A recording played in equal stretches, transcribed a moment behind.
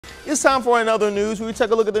It's time for another news where we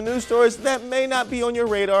take a look at the news stories that may not be on your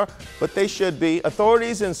radar, but they should be.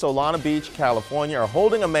 Authorities in Solana Beach, California are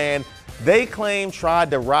holding a man they claim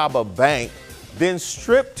tried to rob a bank, then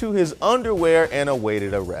stripped to his underwear and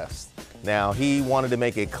awaited arrest. Now, he wanted to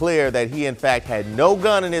make it clear that he in fact had no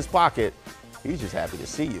gun in his pocket. He's just happy to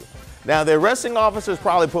see you. Now, the arresting officers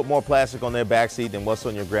probably put more plastic on their backseat than what's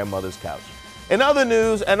on your grandmother's couch. In other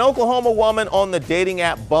news, an Oklahoma woman on the dating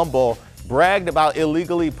app Bumble bragged about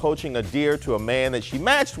illegally poaching a deer to a man that she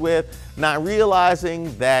matched with, not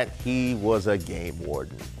realizing that he was a game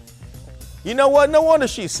warden. You know what? No wonder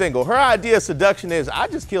she's single. Her idea of seduction is, I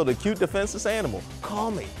just killed a cute defenseless animal.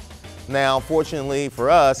 Call me. Now, fortunately for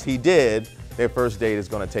us, he did. Their first date is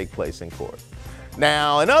going to take place in court.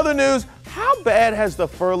 Now, in other news, how bad has the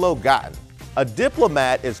furlough gotten? A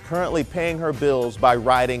diplomat is currently paying her bills by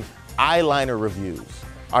writing eyeliner reviews.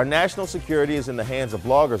 Our national security is in the hands of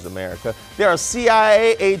bloggers, America. There are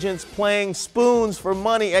CIA agents playing spoons for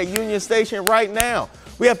money at Union Station right now.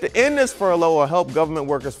 We have to end this furlough or help government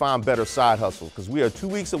workers find better side hustles, because we are 2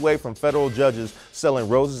 weeks away from federal judges selling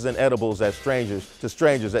roses and edibles to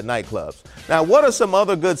strangers at nightclubs. Now, what are some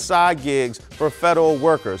other good side gigs for federal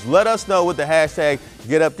workers? Let us know with the hashtag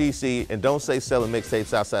GetUpDC, and don't say selling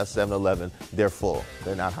mixtapes outside 7-Eleven. They're full.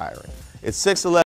 They're not hiring. It's 6:11.